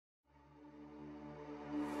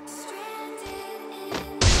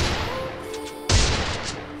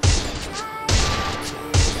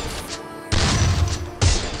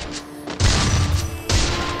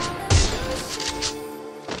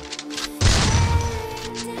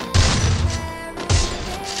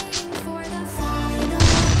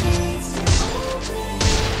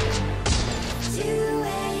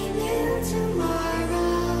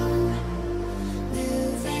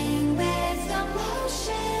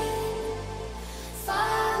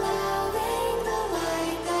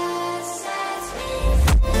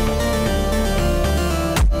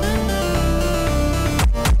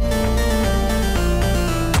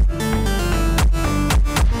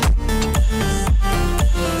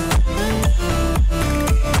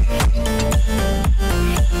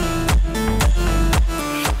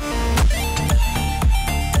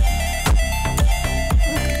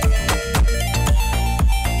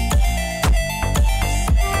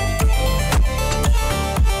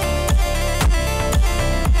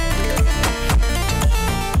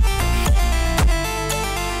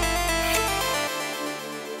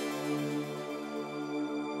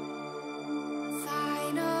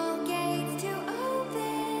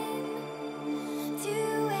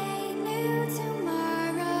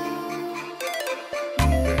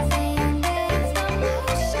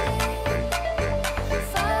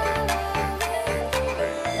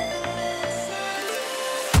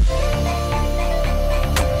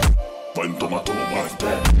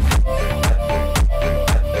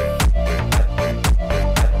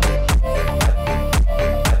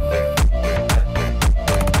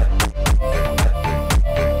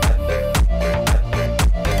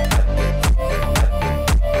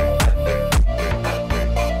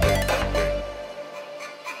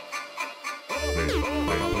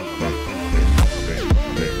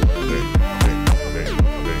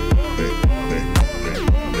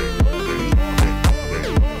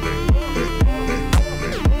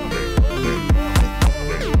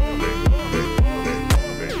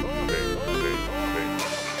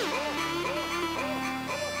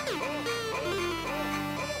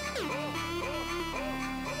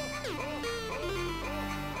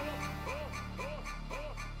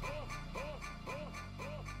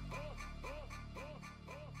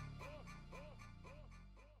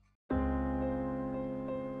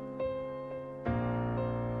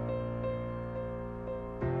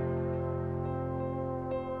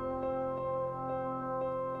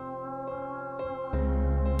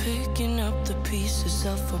the pieces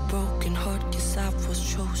of a broken heart, guess I was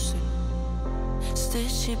chosen.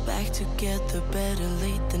 Stitch it back together, better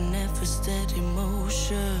late than never, steady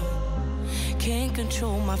motion. Can't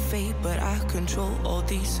control my fate, but I control all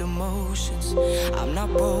these emotions. I'm not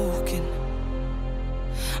broken,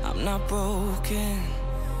 I'm not broken.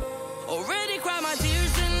 Already cried my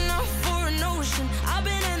tears enough for an ocean. I've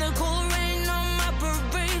been in the cold rain on my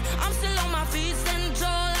parade. I'm still on my feet, stand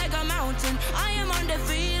tall like a mountain. I am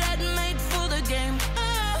undefeated, made for the game.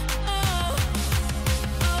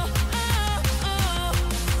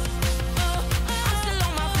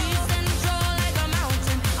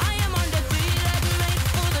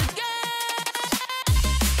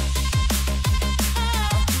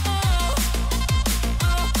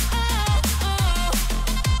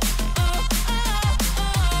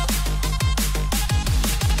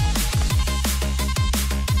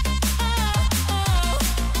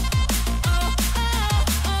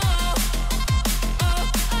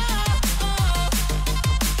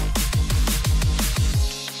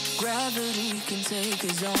 Take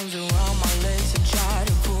his arms around my legs and try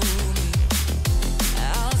to pull me.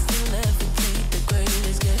 I'll still levitate. The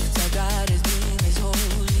greatest gift I got is being his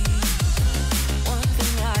holy. One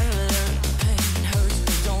thing I learned, pain hurts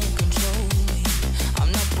but don't control me.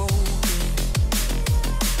 I'm not broken,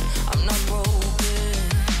 I'm not broken.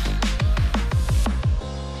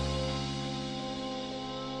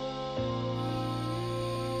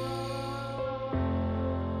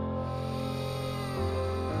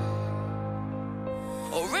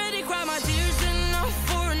 Already cried my tears enough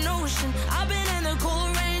for an ocean. I've been in the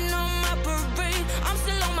cold rain on my parade. I'm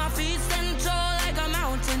still on my feet, stand tall like a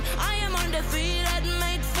mountain. I am undefeated,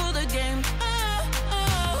 made for the game.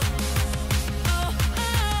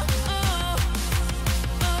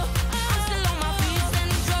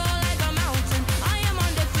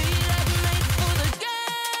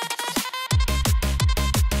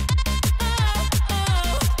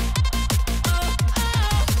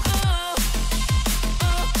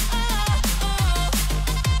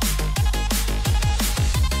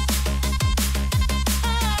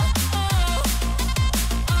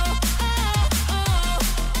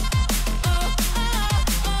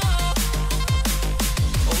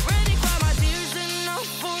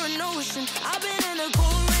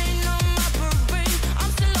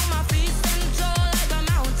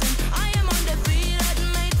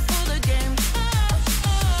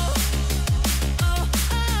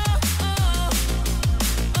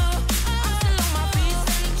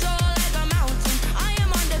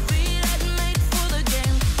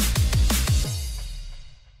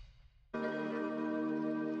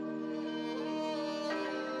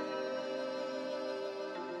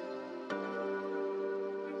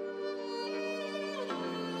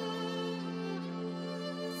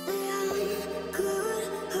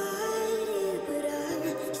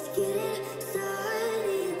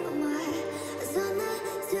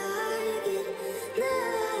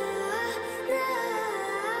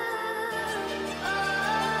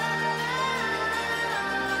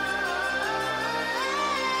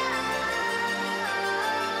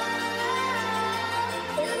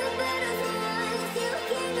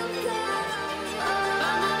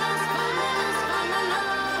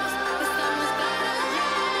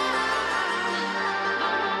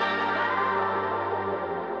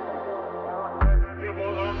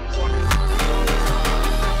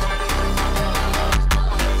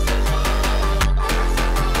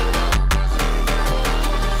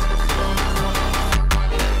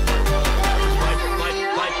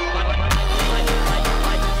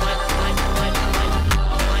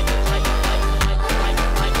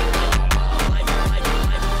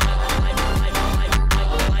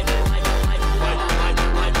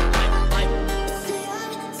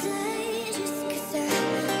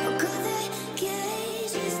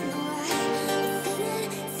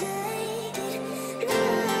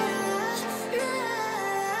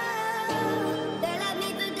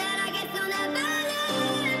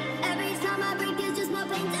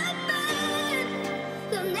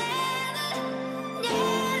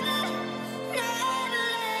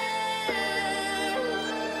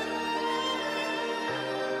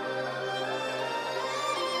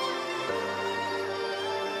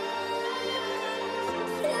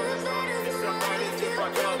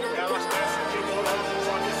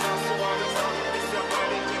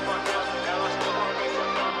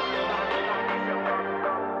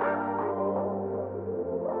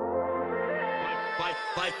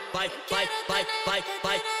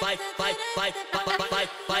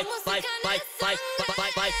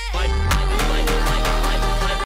 Fight.